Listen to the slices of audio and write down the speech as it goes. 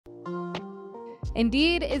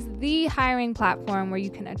Indeed is the hiring platform where you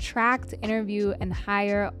can attract, interview, and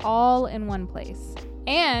hire all in one place.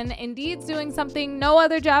 And Indeed's doing something no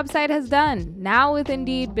other job site has done. Now with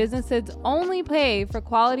Indeed, businesses only pay for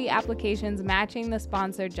quality applications matching the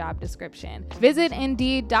sponsored job description. Visit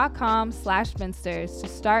Indeed.com/Spinsters to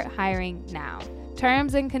start hiring now.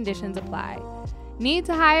 Terms and conditions apply. Need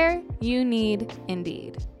to hire? You need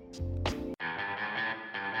Indeed.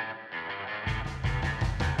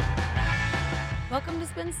 Welcome to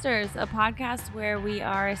Spinsters, a podcast where we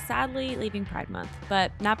are sadly leaving Pride Month,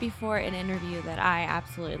 but not before an interview that I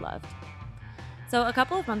absolutely loved. So a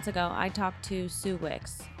couple of months ago, I talked to Sue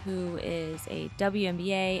Wicks, who is a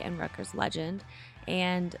WNBA and Rutgers legend,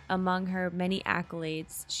 and among her many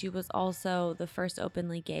accolades, she was also the first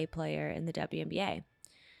openly gay player in the WNBA.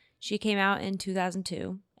 She came out in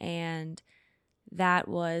 2002, and that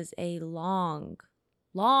was a long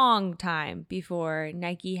time before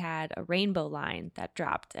Nike had a rainbow line that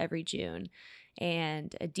dropped every June,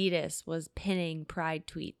 and Adidas was pinning Pride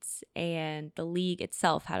tweets, and the league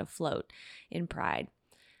itself had a float in Pride.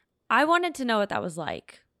 I wanted to know what that was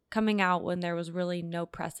like, coming out when there was really no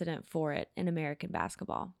precedent for it in American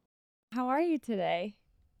basketball. How are you today?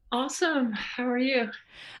 Awesome. How are you?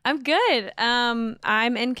 I'm good.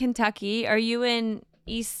 I'm in Kentucky. Are you in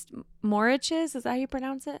East Moriches? Is that how you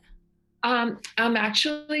pronounce it? I'm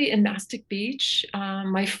actually in Mastic Beach.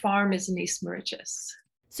 My farm is in East Moriches.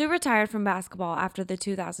 Sue retired from basketball after the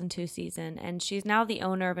 2002 season, and she's now the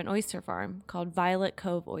owner of an oyster farm called Violet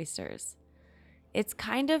Cove Oysters. It's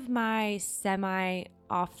kind of my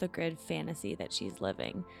semi-off-the-grid fantasy that she's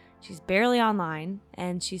living. She's barely online,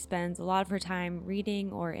 and she spends a lot of her time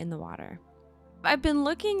reading or in the water. I've been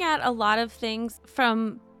looking at a lot of things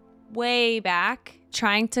from way back,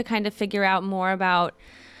 trying to kind of figure out more about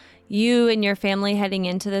you and your family heading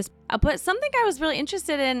into this. But something I was really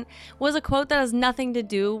interested in was a quote that has nothing to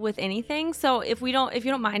do with anything. So if you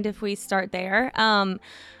don't mind if we start there,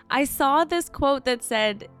 I saw this quote that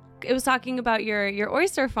said, it was talking about your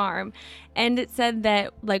oyster farm, and it said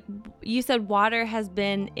that, like, you said, water has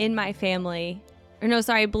been in my family. Or no,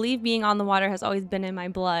 sorry, I believe being on the water has always been in my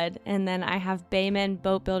blood. And then I have baymen,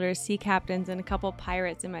 boat builders, sea captains, and a couple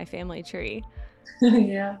pirates in my family tree.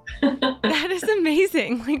 Yeah. That is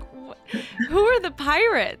amazing. Like, who are the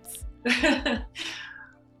pirates?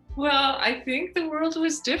 Well, I think the world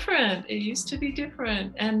was different. It used to be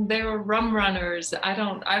different, and they were rum runners. I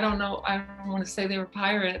don't know. I don't want to say they were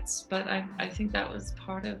pirates, but I think that was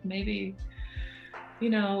part of maybe,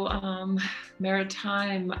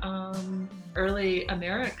 maritime, early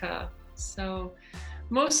America. So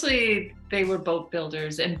mostly they were boat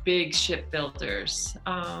builders and big ship builders,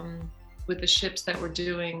 with the ships that were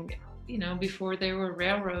doing, before there were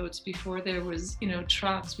railroads, before there was,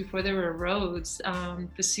 trucks, before there were roads,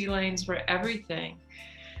 the sea lanes were everything.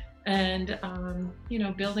 And,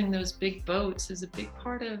 building those big boats is a big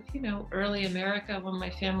part of, early America when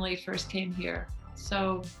my family first came here.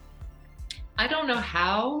 So I don't know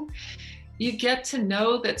how you get to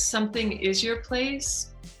know that something is your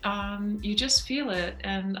place. You just feel it.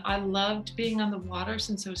 And I loved being on the water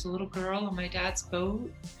since I was a little girl on my dad's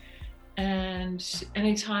boat. And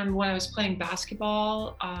anytime when I was playing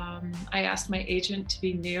basketball, I asked my agent to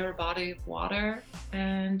be near a body of water.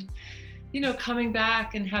 And, coming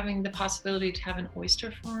back and having the possibility to have an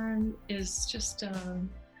oyster farm is just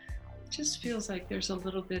feels like there's a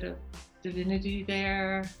little bit of divinity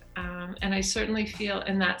there. And I certainly feel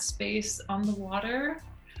in that space on the water,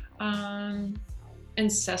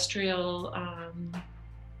 ancestral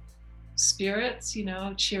spirits,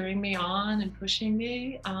 cheering me on and pushing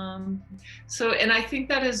me. And I think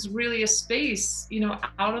that is really a space,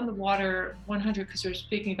 out on the water 100, because we're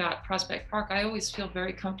speaking about Prospect Park. I always feel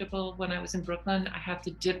very comfortable when I was in Brooklyn. I have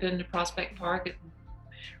to dip into Prospect Park. It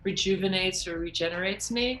rejuvenates or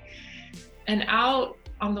regenerates me. And out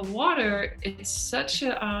on the water, it's such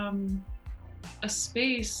a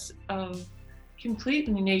space of complete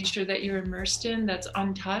nature that you're immersed in, that's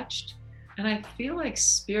untouched. And I feel like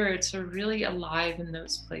spirits are really alive in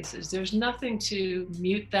those places. There's nothing to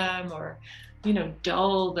mute them or,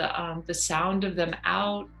 dull the sound of them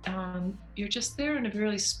out. You're just there in a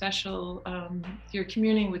really special, you're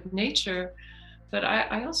communing with nature. But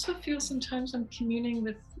I also feel sometimes I'm communing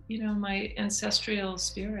with, my ancestral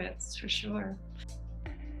spirits, for sure.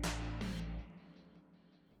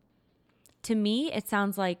 To me, it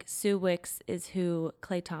sounds like Sue Wicks is who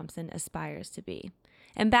Klay Thompson aspires to be.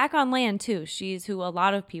 And back on land, too, she's who a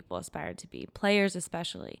lot of people aspire to be, players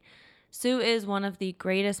especially. Sue is one of the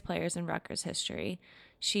greatest players in Rutgers history.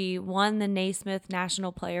 She won the Naismith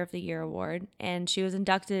National Player of the Year award, and she was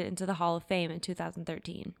inducted into the Hall of Fame in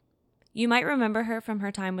 2013. You might remember her from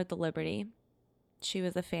her time with the Liberty. She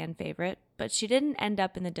was a fan favorite, but she didn't end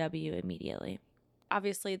up in the W immediately.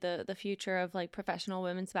 Obviously, the future of like professional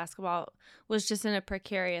women's basketball was just in a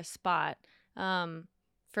precarious spot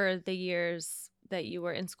for the years that you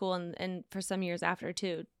were in school and for some years after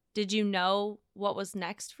too. Did you know what was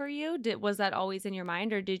next for you? Was that always in your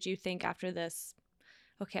mind, or did you think after this,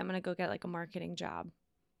 okay, I'm going to go get like a marketing job?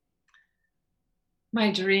 My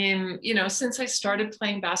dream, since I started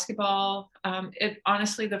playing basketball,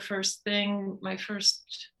 honestly, my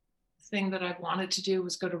first thing that I wanted to do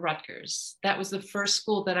was go to Rutgers. That was the first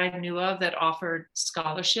school that I knew of that offered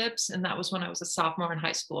scholarships. And that was when I was a sophomore in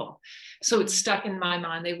high school. So it stuck in my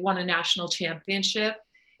mind. They won a national championship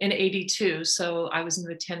in 82. So I was in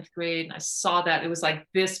the 10th grade and I saw that it was like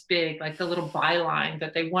this big, like the little byline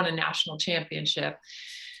that they won a national championship.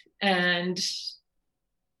 And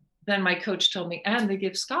then my coach told me, and they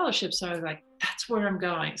give scholarships. So I was like, that's where I'm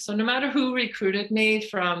going. So no matter who recruited me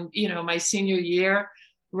from, my senior year,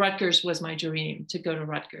 Rutgers was my dream, to go to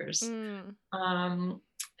Rutgers. And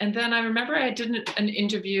then I remember I did an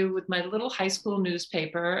interview with my little high school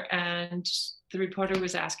newspaper, and the reporter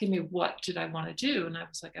was asking me, what did I want to do? And I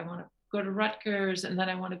was like, I want to go to Rutgers, and then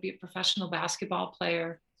I want to be a professional basketball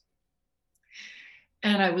player.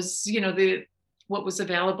 And I was, what was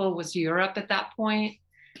available was Europe at that point.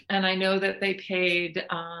 And I know that they paid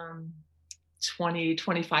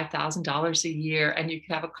 $25,000 a year, and you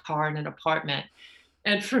could have a car and an apartment.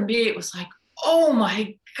 And for me, it was like, oh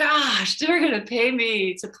my gosh, they're going to pay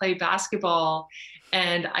me to play basketball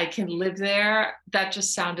and I can live there. That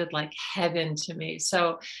just sounded like heaven to me.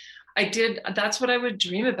 So that's what I would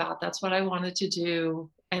dream about. That's what I wanted to do.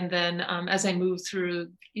 And then as I moved through,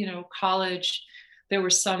 college, there were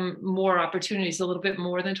some more opportunities, a little bit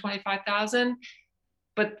more than 25,000.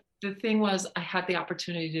 But the thing was, I had the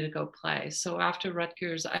opportunity to go play. So after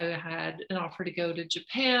Rutgers, I had an offer to go to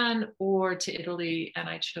Japan or to Italy, and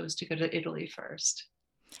I chose to go to Italy first.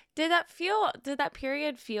 Did that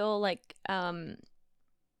period feel like, I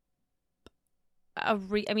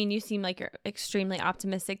mean, you seem like you're extremely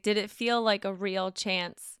optimistic. Did it feel like a real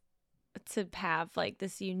chance to have like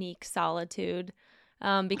this unique solitude?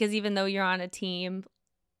 Because even though you're on a team,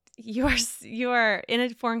 you are in a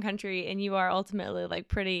foreign country and you are ultimately like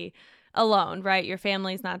pretty alone, right? Your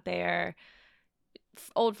family's not there.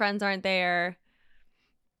 Old friends aren't there.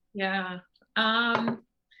 Yeah. And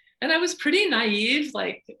I was pretty naive,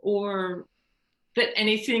 or that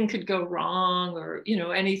anything could go wrong or,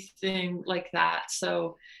 anything like that.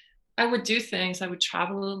 So I would do things. I would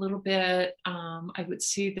travel a little bit. I would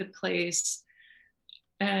see the place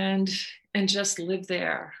and just live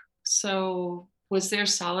there. So was there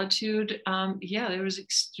solitude? Yeah, there was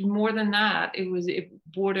more than that. It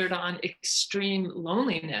bordered on extreme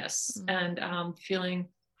loneliness and feeling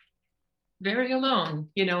very alone,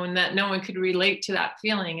 and that no one could relate to that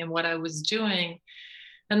feeling and what I was doing.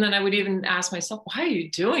 And then I would even ask myself, why are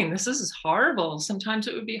you doing this? This is horrible. Sometimes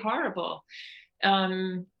it would be horrible.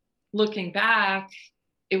 Looking back,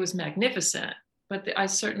 it was magnificent, but I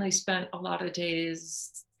certainly spent a lot of days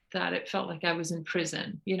that it felt like I was in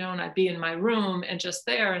prison, and I'd be in my room and just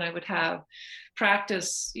there, and I would have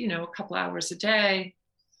practice, a couple hours a day.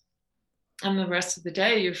 And the rest of the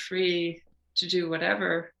day, you're free to do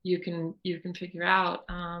whatever you can figure out.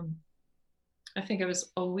 I think I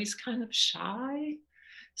was always kind of shy.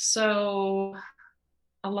 So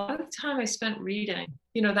a lot of the time I spent reading,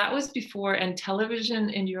 that was before, and television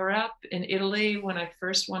in Europe, in Italy, when I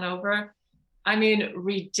first went over, I mean,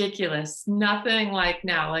 ridiculous. Nothing like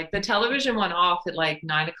now. Like the television went off at like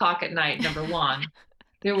 9:00 at night, number one.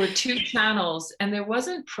 There were 2 channels and there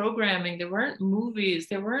wasn't programming. There weren't movies.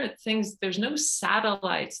 There weren't things. There's no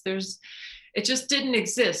satellites. It just didn't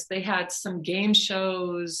exist. They had some game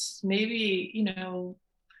shows, maybe, I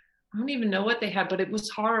don't even know what they had, but it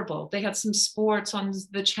was horrible. They had some sports on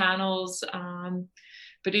the channels.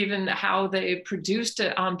 But even how they produced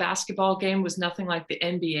a basketball game was nothing like the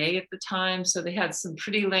NBA at the time. So they had some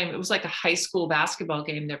pretty lame, it was like a high school basketball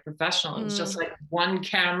game. They're professional. It was just like one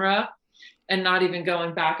camera and not even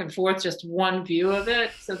going back and forth, just one view of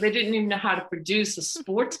it. So they didn't even know how to produce a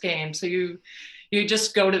sports game. So you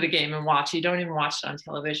just go to the game and watch. You don't even watch it on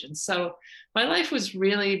television. So my life was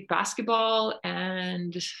really basketball,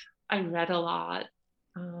 and I read a lot.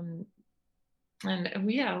 And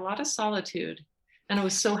yeah, a lot of solitude. And I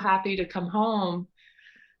was so happy to come home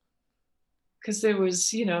because there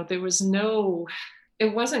was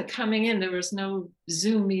it wasn't coming in. There was no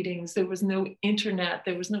Zoom meetings. There was no internet.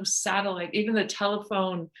 There was no satellite. Even the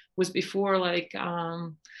telephone was before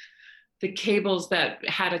the cables that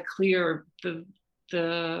had to clear the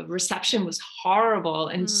the reception was horrible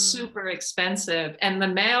and super expensive. And the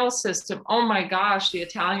mail system, oh my gosh, the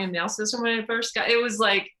Italian mail system when I first got, it was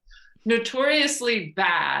like notoriously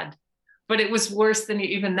bad, but it was worse than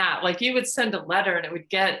even that. Like you would send a letter and it would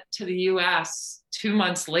get to the US 2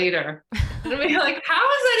 months later. And I'd be like, how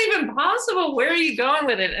is that even possible? Where are you going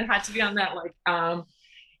with it? It had to be on that like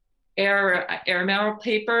airmail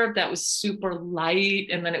paper that was super light,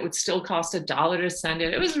 and then it would still cost $1 to send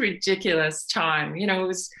it. It was a ridiculous time. You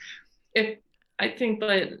know, I think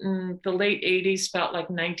that the late 80s felt like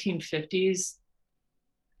 1950s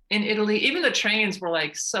in Italy. Even the trains were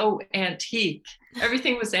like so antique.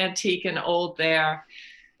 Everything was antique and old there.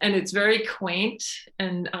 And it's very quaint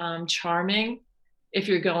and charming if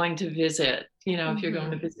you're going to visit, you know, if you're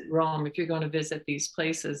going to visit Rome, if you're going to visit these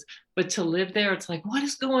places. But to live there, it's like, what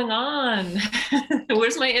is going on?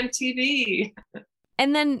 Where's my MTV?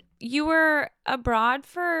 And then you were abroad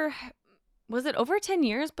for, was it over 10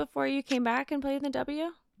 years before you came back and played in the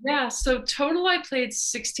W? Yeah, so total I played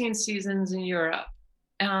 16 seasons in Europe.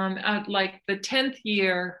 At like the 10th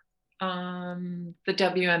year, the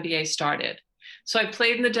WNBA started. So I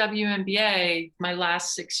played in the WNBA my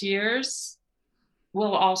last 6 years,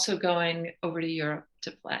 while also going over to Europe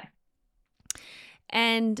to play.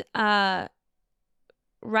 And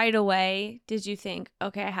right away, did you think,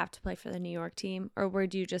 okay, I have to play for the New York team? Or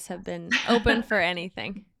would you just have been open for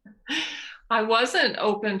anything? I wasn't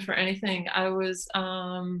open for anything. I was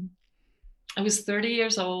 30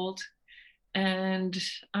 years old. And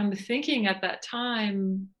I'm thinking at that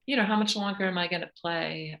time, you know, how much longer am I going to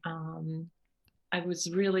play?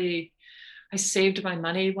 I saved my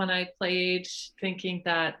money when I played, thinking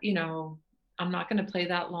that, you know, I'm not going to play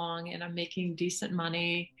that long and I'm making decent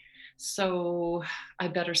money. So I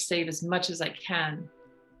better save as much as I can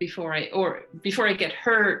before I get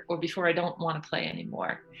hurt or before I don't want to play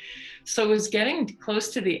anymore. So it was getting close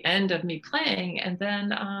to the end of me playing. And then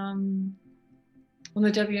when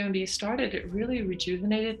the WNBA started, it really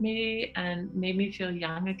rejuvenated me and made me feel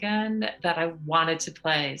young again, that I wanted to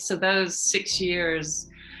play. So those 6 years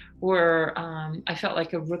were, I felt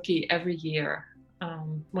like a rookie every year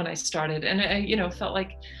when I started. And I, you know, felt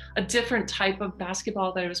like a different type of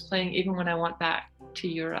basketball that I was playing even when I went back to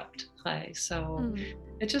Europe to play. So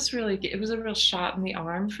it just really, it was a real shot in the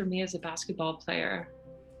arm for me as a basketball player.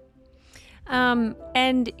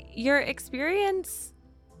 And your experience,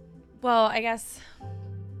 well, I guess,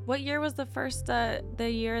 what year was the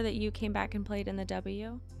year that you came back and played in the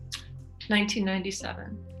W?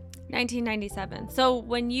 1997. 1997. So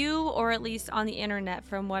when you, or at least on the internet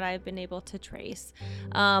from what I've been able to trace,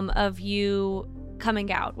 of you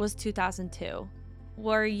coming out was 2002.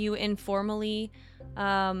 Were you informally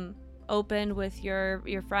open with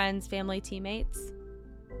your friends, family, teammates?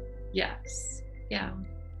 Yes. Yeah.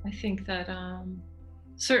 I think that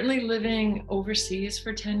certainly living overseas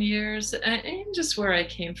for 10 years and just where I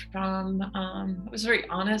came from, I was very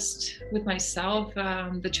honest with myself.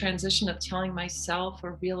 The transition of telling myself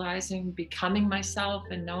or realizing, becoming myself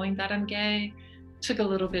and knowing that I'm gay took a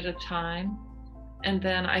little bit of time. And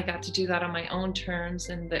then I got to do that on my own terms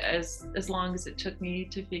and as long as it took me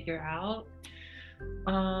to figure out.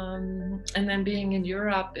 And then being in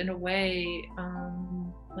Europe in a way,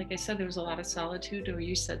 like I said, there was a lot of solitude, or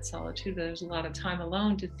you said solitude, there's a lot of time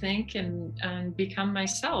alone to think and become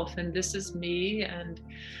myself. And this is me, and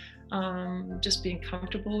just being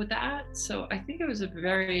comfortable with that. So I think it was a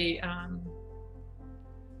very,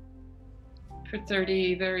 for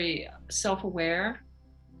 30, very self-aware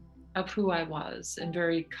of who I was and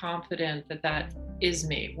very confident that that is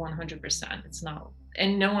me 100%. It's not,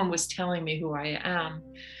 and no one was telling me who I am,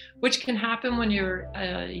 which can happen when you're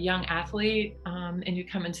a young athlete and you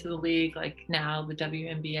come into the league, like now the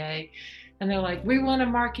WNBA, and they're like, we want to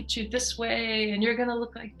market you this way and you're going to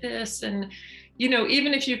look like this. And, you know,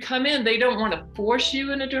 even if you come in, they don't want to force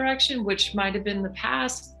you in a direction, which might have been the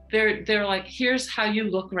past. They're like, here's how you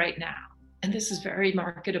look right now. And this is very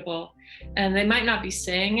marketable. And they might not be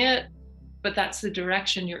saying it, but that's the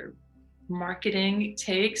direction your marketing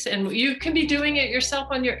takes. And you can be doing it yourself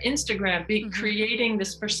on your Instagram, creating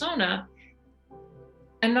this persona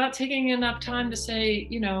and not taking enough time to say,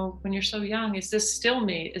 you know, when you're so young, is this still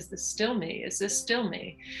me? Is this still me? Is this still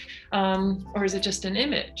me? Or is it just an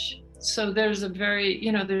image? So there's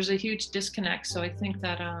a huge disconnect. So I think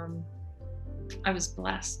that I was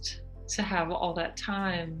blessed to have all that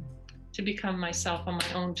time to become myself on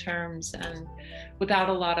my own terms and without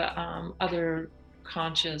a lot of other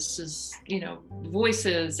conscious,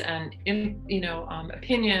 voices and,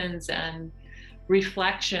 opinions and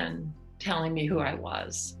reflection telling me who I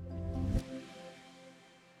was.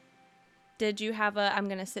 did you have I'm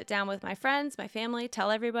going to sit down with my friends, my family, tell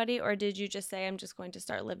everybody, or did you just say, I'm just going to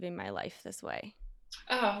start living my life this way?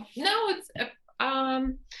 Oh, no, I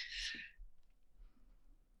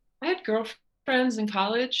had girlfriends in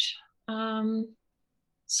college.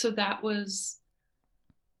 So that was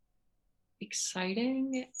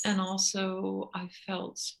exciting, and also I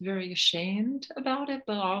felt very ashamed about it,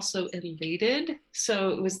 but also elated. So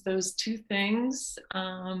it was those two things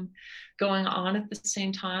going on at the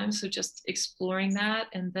same time. So just exploring that.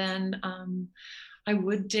 And then I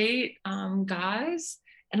would date guys,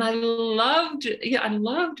 and I loved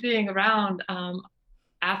being around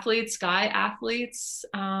athletes, guy athletes.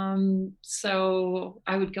 So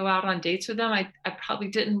I would go out on dates with them. I probably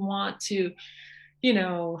didn't want to,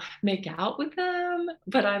 make out with them,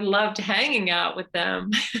 but I loved hanging out with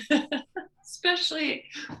them, especially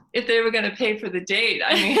if they were going to pay for the date.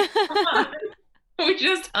 I mean, come on. We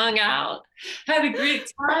just hung out, had a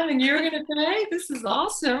great time, and you're going to pay? This is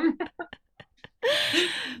awesome.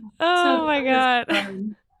 Oh my God.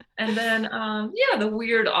 And then, the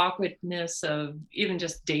weird awkwardness of even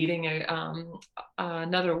just dating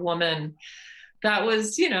another woman. That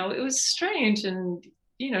was, it was strange, and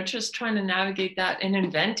just trying to navigate that and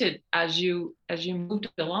invent it as you moved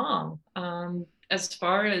along. As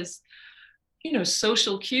far as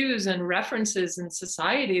social cues and references in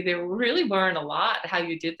society, there really weren't a lot how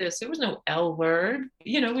you did this. There was no L word.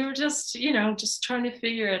 We were just just trying to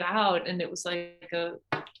figure it out, and it was like a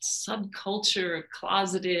subculture,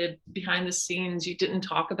 closeted, behind the scenes, you didn't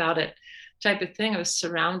talk about it type of thing. I was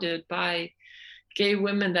surrounded by gay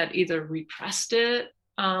women that either repressed it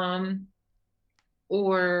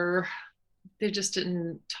or they just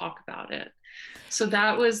didn't talk about it. So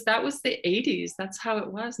that was the 80s. That's how it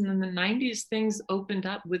was. And then the 90s, things opened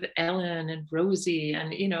up with Ellen and Rosie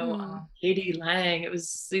and, Katie Lang. It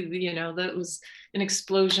was, that was an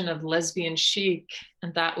explosion of lesbian chic.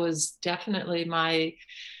 And that was definitely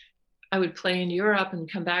I would play in Europe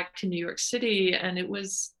and come back to New York City, and it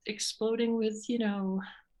was exploding with,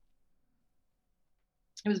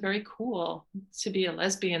 it was very cool to be a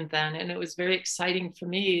lesbian then. And it was very exciting for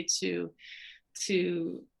me to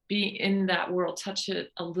be in that world, touch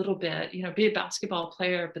it a little bit, be a basketball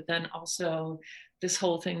player, but then also this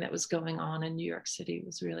whole thing that was going on in New York City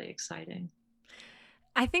was really exciting.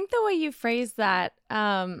 I think the way you phrase that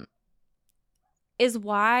is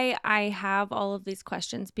why I have all of these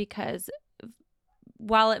questions, because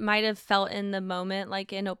while it might have felt in the moment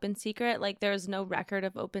like an open secret, like there's no record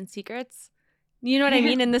of open secrets. You know what I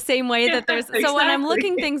mean? In the same way that there's, exactly. So when I'm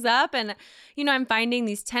looking things up and, I'm finding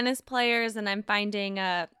these tennis players, and I'm finding,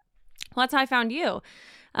 well, that's how I found you.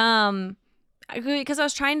 Because I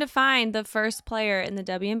was trying to find the first player in the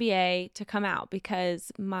WNBA to come out,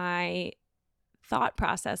 because my thought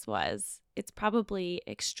process was it's probably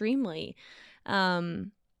extremely,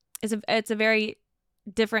 it's a very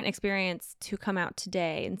different experience to come out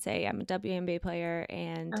today and say I'm a WNBA player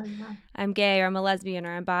and I'm gay, or I'm a lesbian,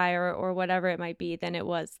 or I'm bi, or whatever it might be, than it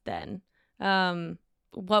was then.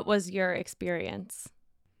 What was your experience?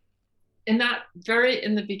 In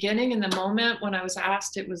the beginning, in the moment when I was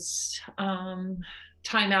asked, it was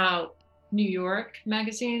Time Out New York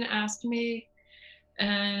magazine asked me,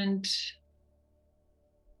 and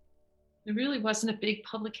it really wasn't a big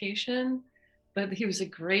publication, but he was a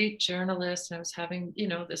great journalist, and I was having,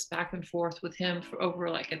 this back and forth with him for over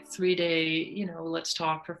like a 3-day, let's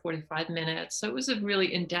talk for 45 minutes. So it was a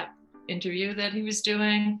really in-depth interview that he was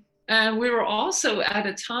doing. And we were also at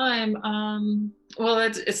a time,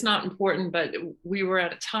 it's not important, but we were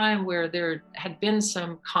at a time where there had been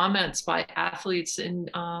some comments by athletes in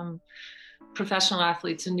professional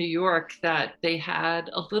athletes in New York that they had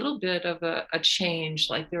a little bit of a change.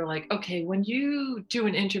 Like they're like, okay, when you do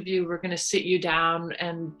an interview, we're going to sit you down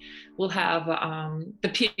and we'll have the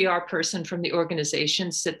PR person from the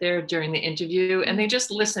organization sit there during the interview, and they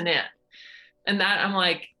just listen in. And that, I'm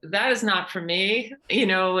like, that is not for me,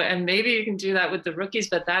 and maybe you can do that with the rookies,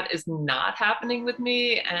 but that is not happening with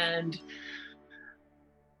me. And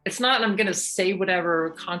it's not, I'm going to say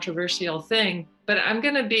whatever controversial thing, but I'm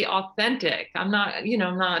going to be authentic. I'm not,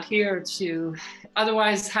 I'm not here to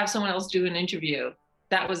otherwise have someone else do an interview.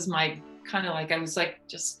 That was my kind of like, I was like,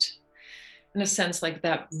 just in a sense, like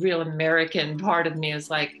that real American part of me is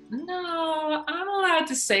like, no, I'm allowed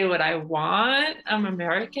to say what I want. I'm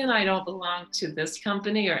American. I don't belong to this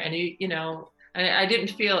company or any, I didn't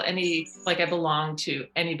feel any, like I belonged to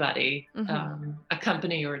anybody, a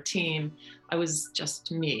company or a team. I was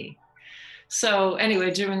just me. So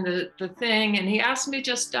anyway, during the thing, and he asked me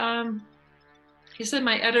just, he said,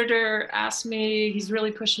 my editor asked me, he's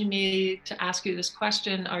really pushing me to ask you this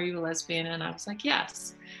question, are you a lesbian? And I was like,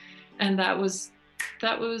 yes. And that was,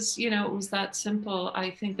 it was that simple. I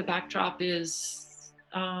think the backdrop is,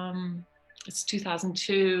 it's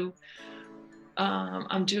 2002.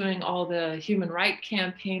 I'm doing all the human rights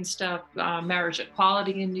campaign stuff, marriage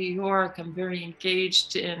equality in New York. I'm very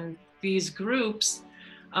engaged in these groups,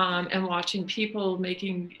 and watching people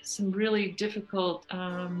making some really difficult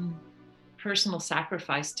personal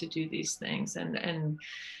sacrifice to do these things. And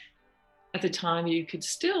at the time you could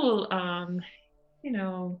still,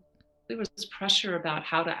 there was pressure about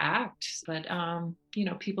how to act, but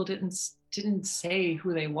people didn't say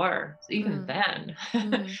who they were even then.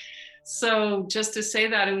 So just to say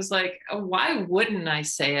that, it was like, oh, why wouldn't I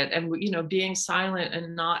say it? And being silent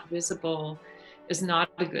and not visible is not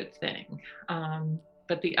a good thing.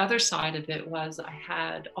 But the other side of it was, I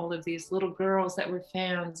had all of these little girls that were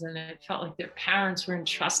fans, and it felt like their parents were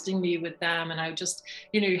entrusting me with them. And I just,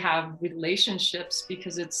 you have relationships,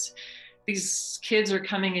 because these kids are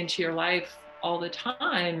coming into your life all the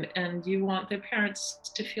time, and you want their parents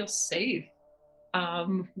to feel safe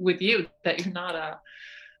with you, that you're not a,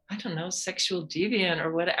 I don't know, sexual deviant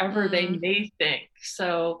or whatever they may think.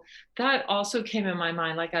 So that also came in my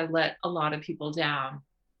mind, like I let a lot of people down.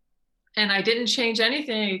 And I didn't change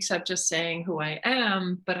anything except just saying who I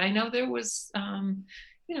am. But I know there was,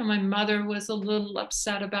 my mother was a little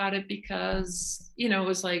upset about it, because, it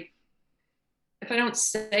was like, if I don't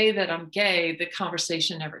say that I'm gay, the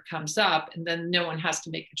conversation never comes up, and then no one has to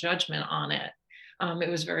make a judgment on it. It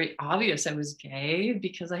was very obvious I was gay,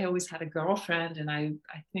 because I always had a girlfriend, and I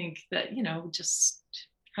think that, just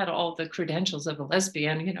had all the credentials of a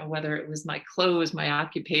lesbian, whether it was my clothes, my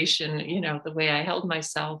occupation, the way I held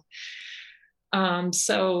myself.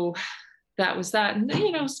 So that was that. And,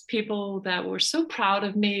 people that were so proud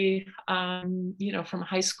of me, from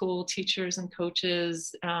high school teachers and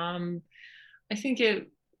coaches. I think it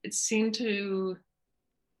seemed to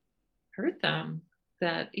hurt them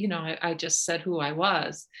that, I just said who I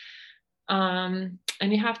was. And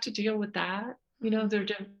you have to deal with that. They're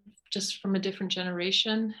just from a different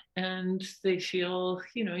generation, and they feel,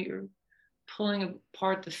 you're pulling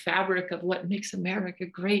apart the fabric of what makes America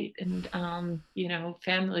great, and,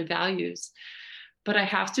 family values. But I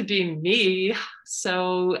have to be me.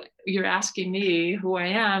 So you're asking me who I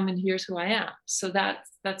am, and here's who I am. So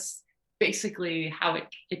that's basically how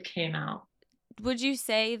it came out. Would you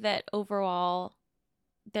say that overall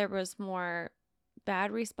there was more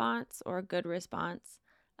bad response or good response?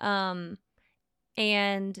 And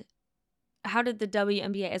how did the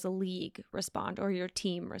WNBA as a league respond, or your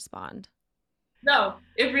team respond? No,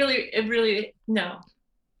 it really, no.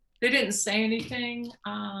 They didn't say anything.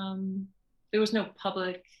 There was no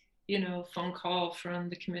public, phone call from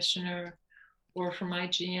the commissioner or from my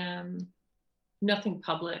GM. Nothing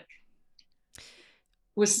public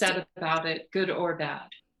was said about it, good or bad.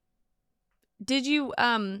 Did you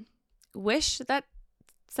wish that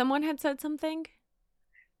someone had said something?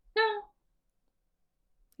 No.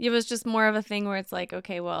 It was just more of a thing where it's like,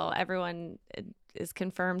 okay, well, everyone is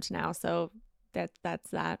confirmed now, so that's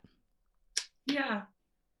that. Yeah,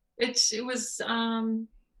 it was kind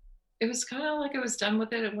of like I was done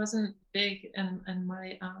with it. It wasn't big, and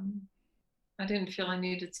my I didn't feel I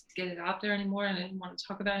needed to get it out there anymore, and I didn't want to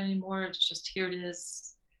talk about it anymore. It's just, here it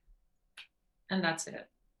is, and that's it.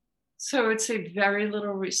 So it's a very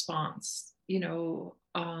little response,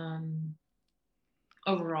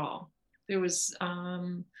 overall. There was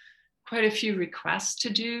quite a few requests to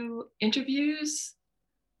do interviews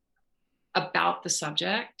about the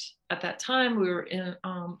subject. At that time, we were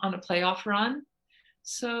on a playoff run,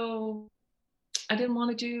 so I didn't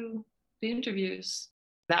want to do the interviews.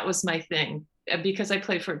 That was my thing, because I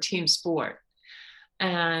play for a team sport,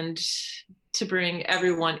 and to bring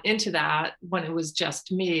everyone into that when it was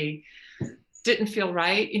just me didn't feel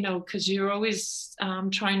right, because you're always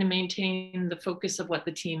trying to maintain the focus of what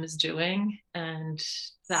the team is doing, and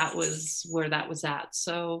that was where that was at.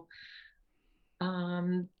 So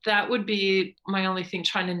that would be my only thing,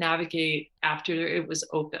 trying to navigate after it was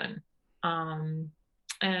open.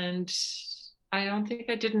 And I don't think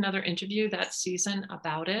I did another interview that season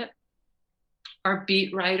about it. Our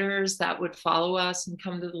beat writers that would follow us and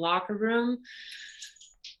come to the locker room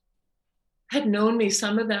had known me,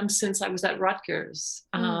 some of them, since I was at Rutgers.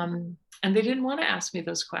 And they didn't want to ask me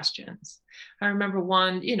those questions. I remember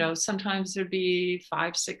one, sometimes there'd be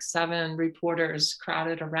 5, 6, 7 reporters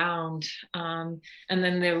crowded around. And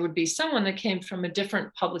then there would be someone that came from a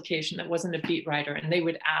different publication that wasn't a beat writer. And they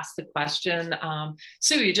would ask the question,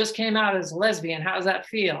 Sue, you just came out as a lesbian. How does that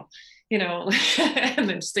feel? And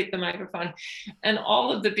then stick the microphone. And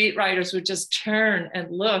all of the beat writers would just turn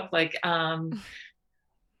and look like,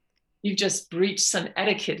 you've just breached some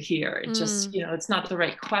etiquette here. It just, it's not the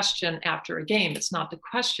right question after a game. It's not the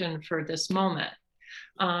question for this moment.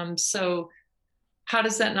 So how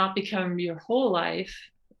does that not become your whole life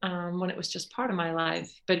when it was just part of my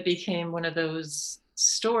life, but it became one of those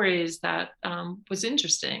stories that was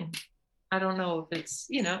interesting. I don't know if it's,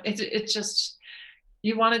 it's just,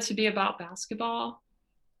 you want it to be about basketball.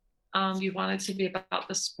 You want it to be about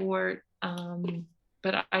the sport.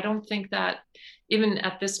 But I don't think that even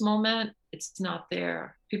at this moment, it's not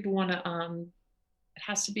there. People want to, it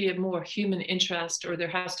has to be a more human interest, or there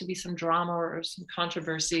has to be some drama or some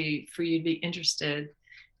controversy for you to be interested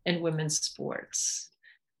in women's sports.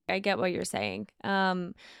 I get what you're saying.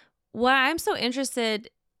 What I'm so interested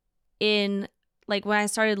in, like when I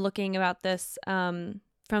started looking about this from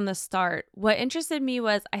the start, what interested me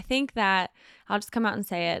was, I think that, I'll just come out and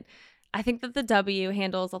say it, I think that the W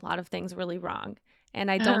handles a lot of things really wrong. And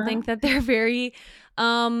I don't think that they're very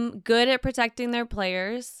good at protecting their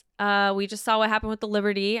players. We just saw what happened with the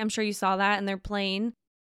Liberty. I'm sure you saw that in their plane.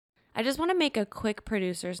 I just want to make a quick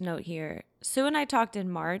producer's note here. Sue and I talked in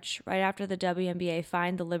March, right after the WNBA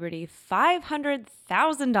fined the Liberty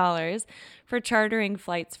 $500,000 for chartering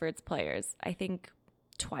flights for its players. I think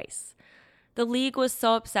twice. The league was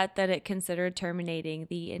so upset that it considered terminating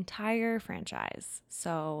the entire franchise.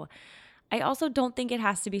 So I also don't think it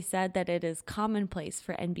has to be said that it is commonplace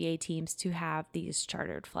for NBA teams to have these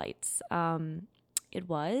chartered flights. It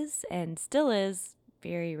was, and still is,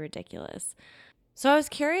 very ridiculous. So I was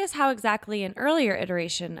curious how exactly an earlier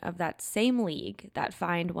iteration of that same league that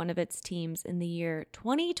fined one of its teams in the year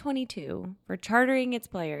 2022 for chartering its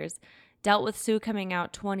players dealt with Sue coming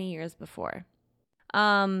out 20 years before.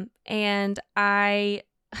 And I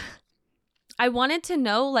wanted to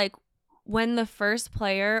know, like, when the first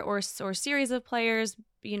player or series of players,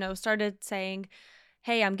 started saying,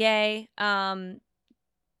 hey, I'm gay,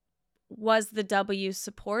 was the W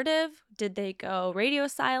supportive? Did they go radio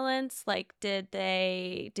silence? Like, did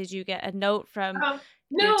you get a note from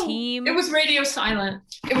your team? It was radio silent.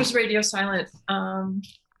 It was radio silent,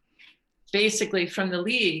 basically from the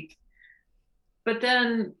league. But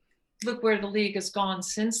then look where the league has gone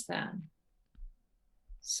since then.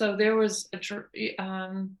 So there was a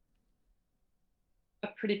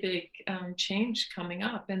pretty big change coming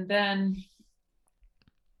up. And then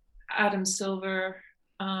Adam Silver,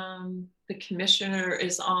 the commissioner,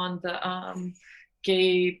 is on the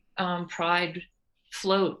gay pride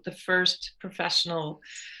float, the first professional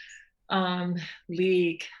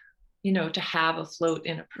league, to have a float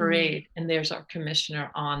in a parade. And there's our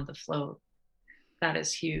commissioner on the float. That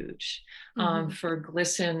is huge. For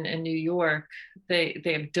GLSEN in New York, they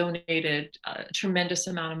have donated a tremendous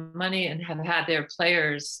amount of money and have had their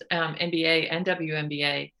players, NBA and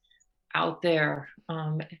WNBA, out there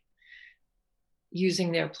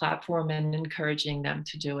using their platform and encouraging them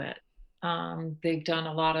to do it. They've done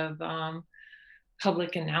a lot of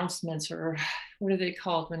public announcements, or what are they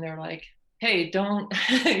called when they're like, hey, don't,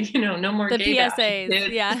 no more the gay PSAs,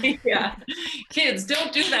 kids. yeah. Kids,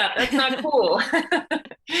 don't do that. That's not cool.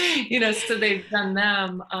 So they've done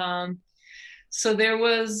them. So there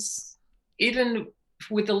was, even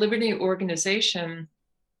with the Liberty organization,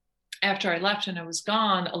 after I left and I was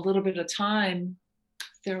gone, a little bit of time,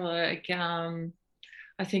 they're like, I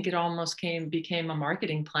think it almost became a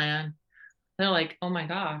marketing plan. They're like, oh my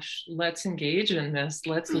gosh, let's engage in this.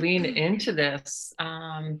 Let's lean into this.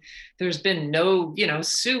 There's been no,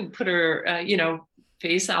 Sue put her,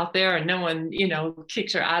 face out there and no one,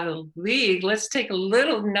 kicked her out of the league. Let's take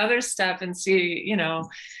another step and see,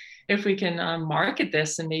 if we can market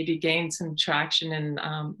this and maybe gain some traction and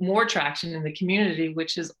more traction in the community,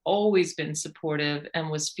 which has always been supportive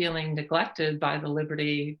and was feeling neglected by the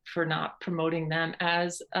Liberty for not promoting them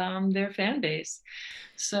as their fan base.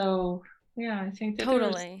 So yeah, I think that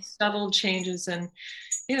totally. There's subtle changes, and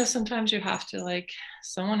sometimes you have to,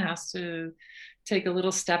 someone has to take a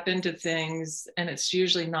little step into things, and it's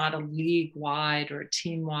usually not a league-wide or a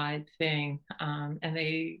team-wide thing, and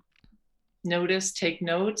they take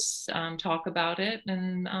notes, talk about it,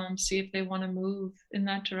 and see if they want to move in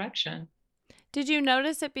that direction. Did you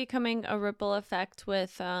notice it becoming a ripple effect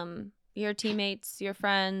with your teammates, your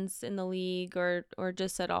friends in the league, or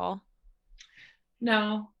just at all?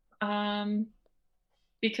 No.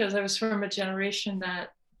 Because I was from a generation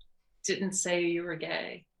that didn't say you were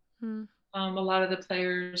gay. A lot of the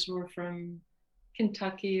players were from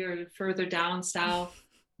Kentucky or further down south,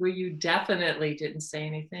 where you definitely didn't say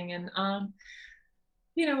anything. And,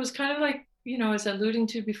 it was kind of like, as alluding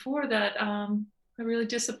to before, that I really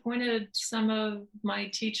disappointed some of my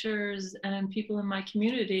teachers and people in my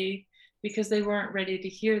community because they weren't ready to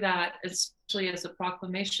hear that, especially as a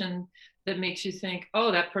proclamation that makes you think,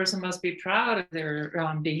 oh, that person must be proud of their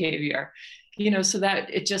behavior, so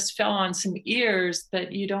that it just fell on some ears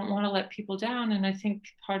that you don't want to let people down. And I think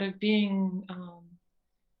part of being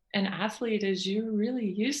an athlete is you're really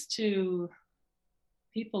used to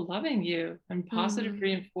people loving you and positive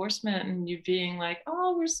reinforcement, and you being like,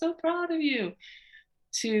 oh, we're so proud of you.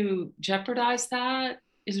 To jeopardize that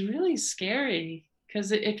is really scary,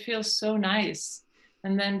 because it feels so nice.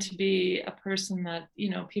 And then to be a person that,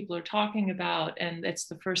 people are talking about, and it's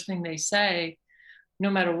the first thing they say, no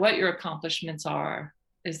matter what your accomplishments are,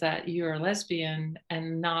 is that you're a lesbian,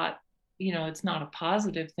 and not, it's not a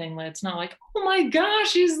positive thing. It's not like, oh my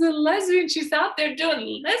gosh, she's the lesbian, she's out there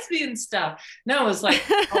doing lesbian stuff. No, it's like,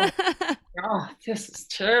 oh, this is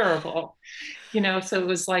terrible. So it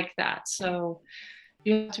was like that. So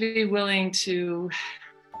you have to be willing to,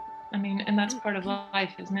 and that's part of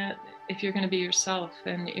life, isn't it? If you're going to be yourself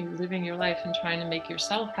and you're living your life and trying to make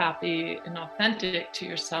yourself happy and authentic to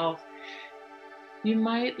yourself, you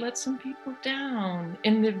might let some people down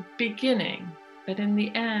in the beginning, but in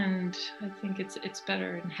the end, I think it's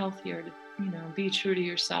better and healthier to, be true to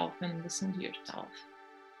yourself and listen to yourself.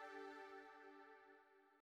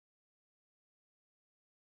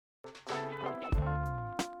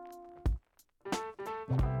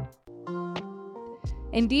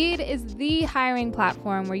 Indeed is the hiring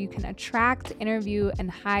platform where you can attract, interview,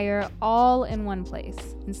 and hire all in one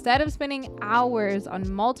place. Instead of spending hours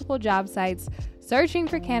on multiple job sites searching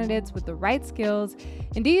for candidates with the right skills,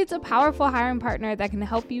 Indeed's a powerful hiring partner that can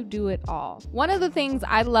help you do it all. One of the things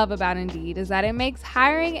I love about Indeed is that it makes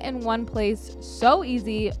hiring in one place so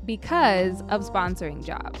easy because of sponsoring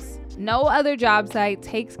jobs. No other job site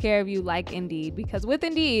takes care of you like Indeed, because with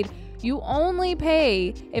Indeed, you only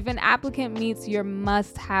pay if an applicant meets your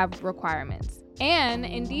must-have requirements. And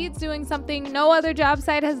Indeed's doing something no other job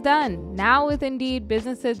site has done. Now with Indeed,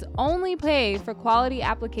 businesses only pay for quality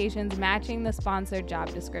applications matching the sponsored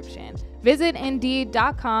job description. Visit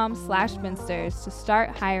Indeed.com/spinsters to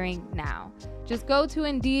start hiring now. Just go to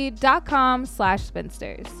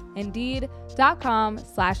Indeed.com/spinsters.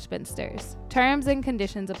 Indeed.com/spinsters. Terms and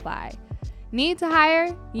conditions apply. Need to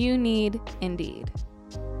hire? You need Indeed.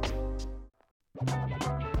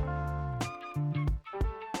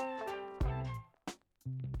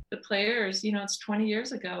 The players, it's 20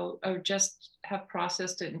 years ago, or just have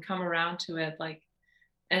processed it and come around to it,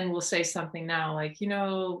 and will say something now like,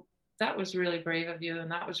 that was really brave of you, and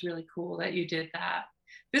that was really cool that you did that.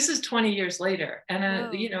 This is 20 years later,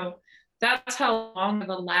 and that's how long of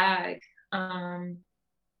a lag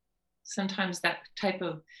sometimes that type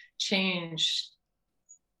of change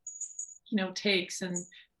takes. And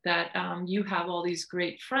that you have all these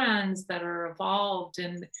great friends that are evolved,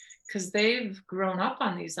 and because they've grown up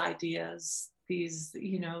on these ideas, it's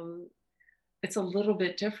a little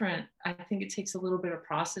bit different. I think it takes a little bit of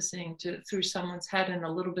processing through someone's head, and a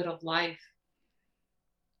little bit of life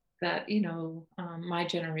that, my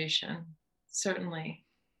generation, certainly,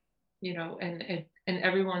 and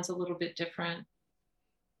everyone's a little bit different.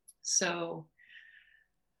 So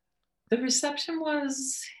the reception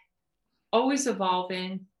was always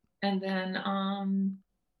evolving. And then,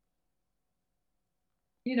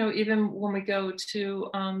 even when we go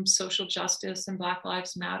to social justice and Black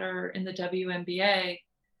Lives Matter in the WNBA,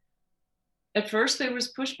 at first there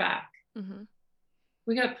was pushback. Mm-hmm.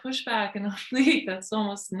 We got pushback in a league that's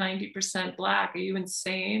almost 90% Black. Are you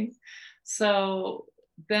insane? So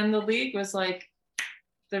then the league was like,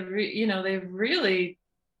 they've really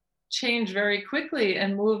changed very quickly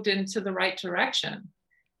and moved into the right direction.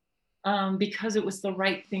 Because it was the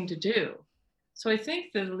right thing to do. So I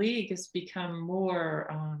think the league has become more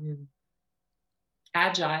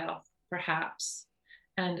agile, perhaps,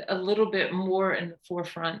 and a little bit more in the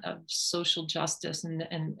forefront of social justice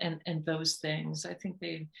and those things. I think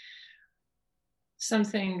some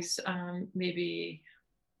things, maybe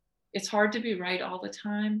it's hard to be right all the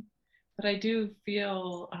time, but I do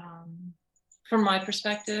feel, from my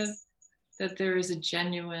perspective, that there is a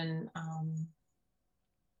genuine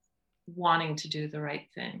wanting to do the right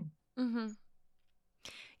thing. Mm-hmm.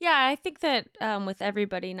 Yeah, I think that with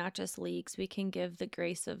everybody, not just leagues, we can give the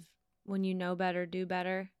grace of when you know better, do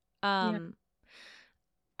better. I'm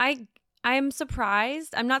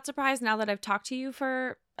surprised. I'm not surprised now that I've talked to you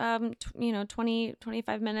for 20,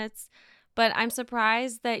 25 minutes, but I'm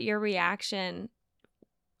surprised that your reaction,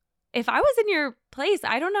 if I was in your place,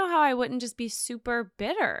 I don't know how I wouldn't just be super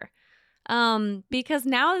bitter. Because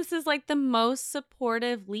now this is like the most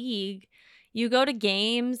supportive league. You go to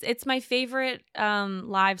games. It's my favorite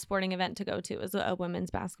live sporting event to go to is a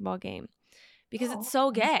women's basketball game, because Oh. it's so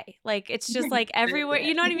gay. Like, it's just like everywhere,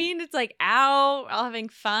 you know what I mean? It's like out, all having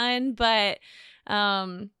fun. But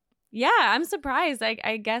yeah, I'm surprised.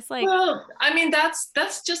 I guess like, Well, I mean, that's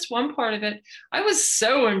just one part of it. I was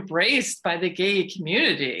so embraced by the gay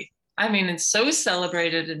community. I mean, it's so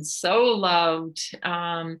celebrated and so loved.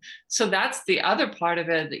 So that's the other part of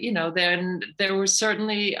it. You know, then there were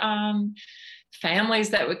certainly families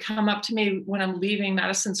that would come up to me when I'm leaving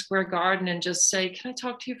Madison Square Garden and just say, "Can I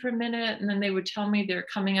talk to you for a minute?" And then they would tell me their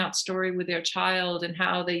coming out story with their child and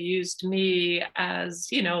how they used me as,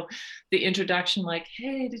 you know, the introduction, like,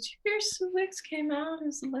 "Hey, did you hear Sue Wicks came out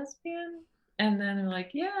as a lesbian?" And then they're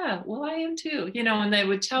like, "Yeah, well, I am too," you know, and they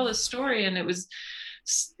would tell a story, and it was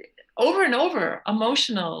over and over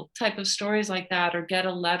emotional type of stories like that, or get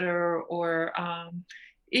a letter, or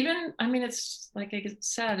even, I mean, it's like I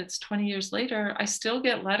said, it's 20 years later, I still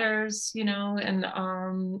get letters, you know, and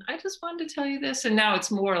I just wanted to tell you this. And now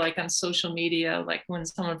it's more like on social media, like when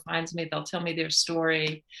someone finds me, they'll tell me their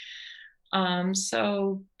story.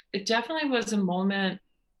 So it definitely was a moment.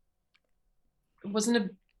 It wasn't a,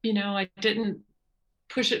 you know, I didn't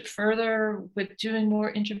push it further with doing more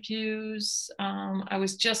interviews. I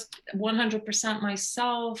was just 100%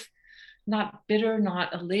 myself, not bitter,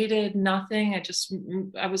 not elated, nothing.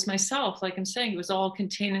 I was myself. Like I'm saying, it was all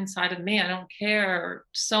contained inside of me. I don't care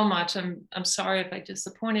so much. I'm sorry if I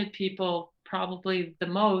disappointed people, probably the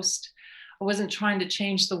most. I wasn't trying to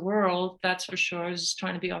change the world, that's for sure. I was just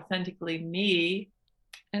trying to be authentically me.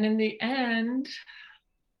 And in the end,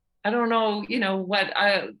 I don't know, you know,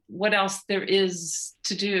 what else there is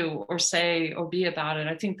to do or say or be about it.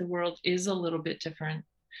 I think the world is a little bit different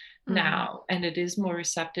now, and it is more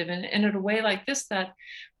receptive, and in a way like this, that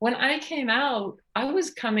when I came out, I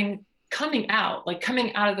was coming out, like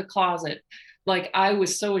coming out of the closet, like I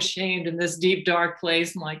was so ashamed in this deep dark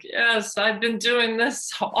place, and like, yes, I've been doing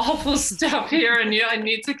this awful stuff here, and yeah, I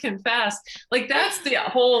need to confess. Like that's the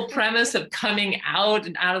whole premise of coming out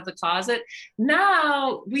and out of the closet.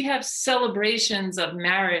 Now we have celebrations of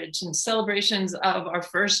marriage and celebrations of our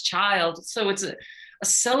first child, so it's a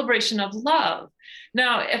celebration of love.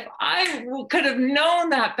 Now, if I could have known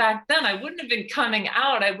that back then, I wouldn't have been coming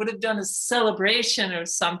out. I would have done a celebration or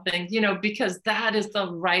something, you know, because that is the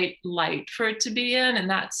right light for it to be in. And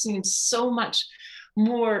that seems so much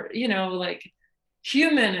more, you know, like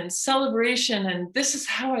human and celebration. And this is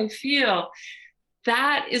how I feel.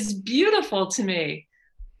 That is beautiful to me.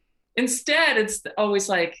 Instead, it's always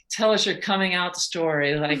like, tell us your coming out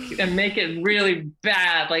story, like, and make it really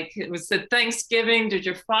bad. Like, it was at Thanksgiving, did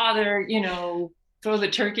your father, you know, throw the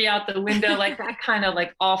turkey out the window? Like that kind of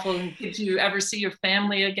like awful. Did you ever see your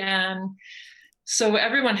family again? So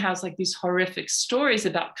everyone has like these horrific stories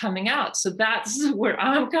about coming out. So that's where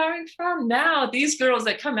I'm coming from. Now, these girls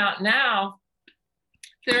that come out now,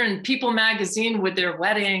 they're in People magazine with their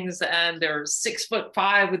weddings, and they're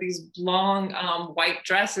 6'5" with these long white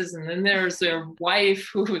dresses. And then there's their wife,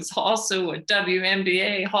 who is also a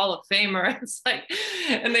WNBA Hall of Famer. It's like,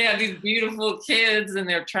 and they have these beautiful kids, and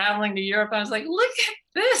they're traveling to Europe. I was like, look at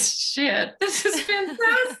this shit. This is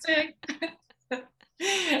fantastic.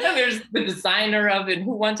 And there's the designer of it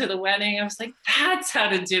who went to the wedding. I was like, that's how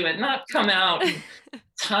to do it, not come out and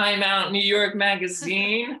Time Out New York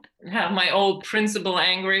magazine and have my old principal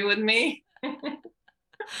angry with me.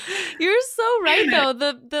 You're so right though.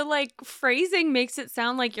 The like phrasing makes it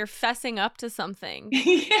sound like you're fessing up to something.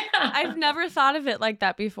 Yeah. I've never thought of it like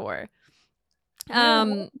that before.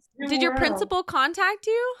 Yeah, did your principal contact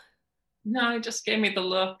you? No, he just gave me the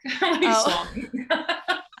look when he saw me.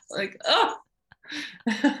 Like, oh.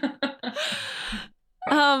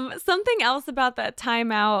 Something else about that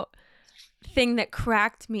Time Out thing that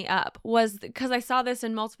cracked me up was because I saw this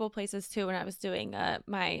in multiple places too when I was doing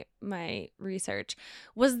my research,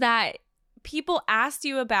 was that people asked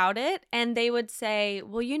you about it and they would say,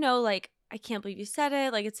 well, you know, like, I can't believe you said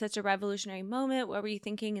it, like, it's such a revolutionary moment, what were you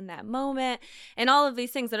thinking in that moment, and all of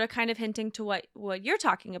these things that are kind of hinting to what you're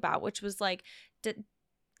talking about, which was like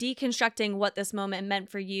deconstructing what this moment meant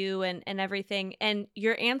for you and everything. And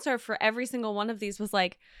your answer for every single one of these was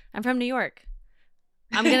like, I'm from New York.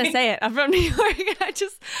 I'm going to say it. I'm from New York.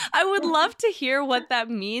 I would love to hear what that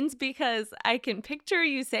means, because I can picture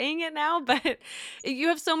you saying it now, but you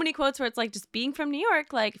have so many quotes where it's like, just being from New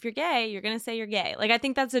York, like, if you're gay, you're going to say you're gay. Like, I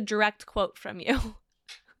think that's a direct quote from you.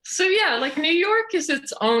 So yeah, like New York is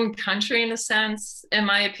its own country in a sense. In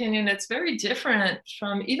my opinion, it's very different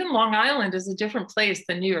from, even Long Island is a different place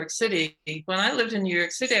than New York City. When I lived in New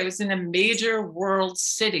York City, I was in a major world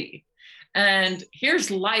city. And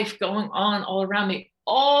here's life going on all around me,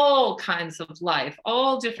 all kinds of life,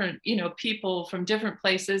 all different, you know, people from different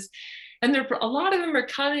places. And a lot of them are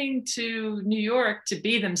coming to New York to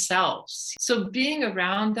be themselves. So being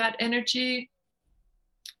around that energy,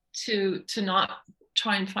 to not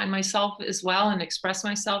try and find myself as well and express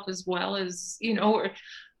myself as well as, or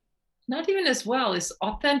not even as well, as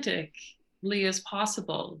authentically as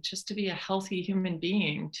possible, just to be a healthy human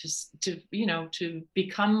being, to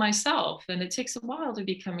become myself. And it takes a while to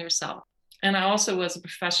become yourself. And I also was a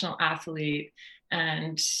professional athlete,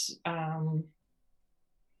 and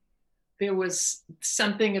there was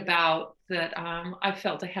something about that. I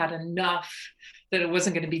felt I had enough, that it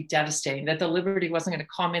wasn't going to be devastating, that the Liberty wasn't going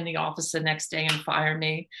to come in the office the next day and fire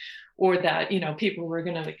me, or that, people were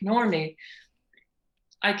going to ignore me.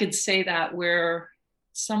 I could say that where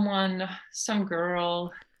some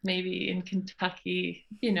girl, maybe in Kentucky,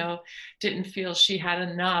 didn't feel she had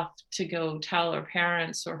enough to go tell her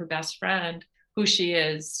parents or her best friend who she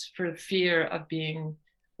is, for fear of being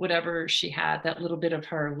whatever she had, that little bit of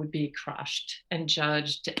her would be crushed and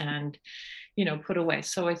judged and, put away.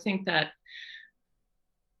 So I think that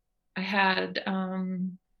I had, I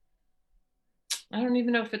don't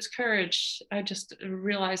even know if it's courage. I just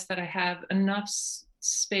realized that I have enough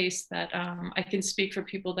space that I can speak for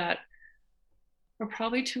people that are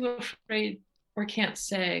probably too afraid or can't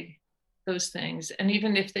say those things. And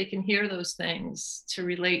even if they can hear those things, to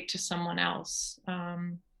relate to someone else.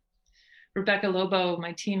 Rebecca Lobo,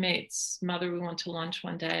 my teammate's mother, we went to lunch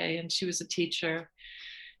one day, and she was a teacher.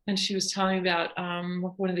 And she was telling about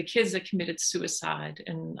one of the kids that committed suicide,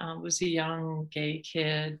 and was a young gay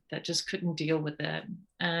kid that just couldn't deal with it.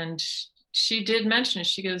 And she did mention it.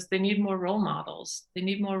 She goes, they need more role models. They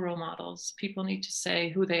need more role models. People need to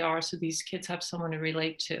say who they are, so these kids have someone to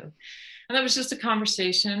relate to. And that was just a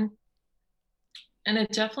conversation. And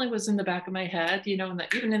it definitely was in the back of my head, and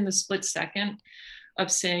that even in the split second of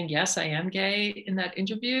saying, yes, I am gay in that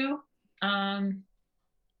interview,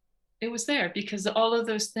 it was there, because all of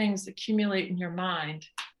those things accumulate in your mind,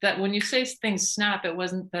 that when you say things snap, it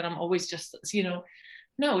wasn't that I'm always just,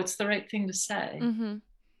 no, it's the right thing to say.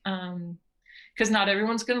 Mm-hmm. Because not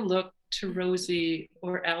everyone's going to look to Rosie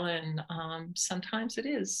or Ellen. Sometimes it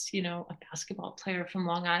is, a basketball player from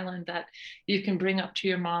Long Island that you can bring up to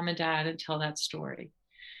your mom and dad and tell that story.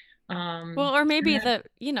 Well, or maybe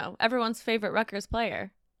everyone's favorite Rutgers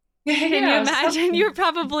player. Can you imagine? Something. You're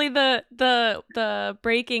probably the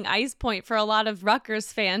breaking ice point for a lot of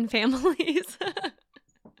Rutgers fan families.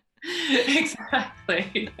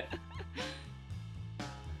 Exactly.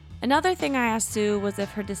 Another thing I asked Sue was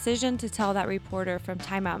if her decision to tell that reporter from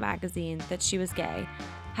Time Out magazine that she was gay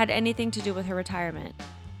had anything to do with her retirement,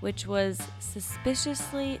 which was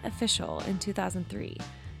suspiciously official in 2003,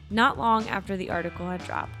 not long after the article had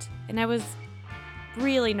dropped. And I was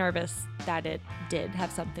really nervous that it did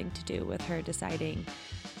have something to do with her deciding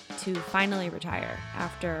to finally retire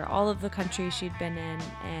after all of the countries she'd been in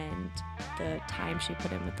and the time she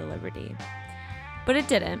put in with the Liberty. But it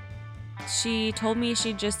didn't. She told me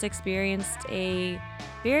she'd just experienced a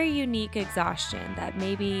very unique exhaustion that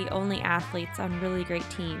maybe only athletes on really great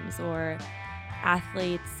teams or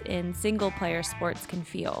athletes in single-player sports can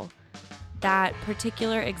feel. That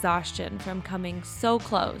particular exhaustion from coming so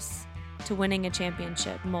close to winning a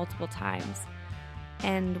championship multiple times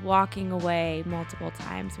and walking away multiple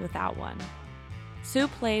times without one. Sue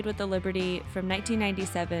played with the Liberty from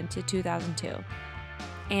 1997 to 2002.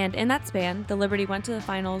 And in that span, the Liberty went to the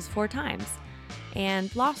finals 4 times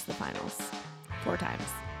and lost the finals 4 times.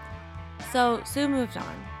 So Sue moved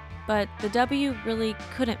on, but the W really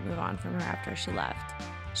couldn't move on from her after she left.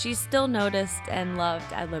 She's still noticed and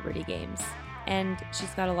loved at Liberty games, and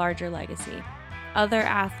she's got a larger legacy. Other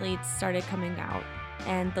athletes started coming out,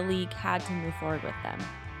 and the league had to move forward with them.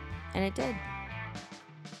 And it did.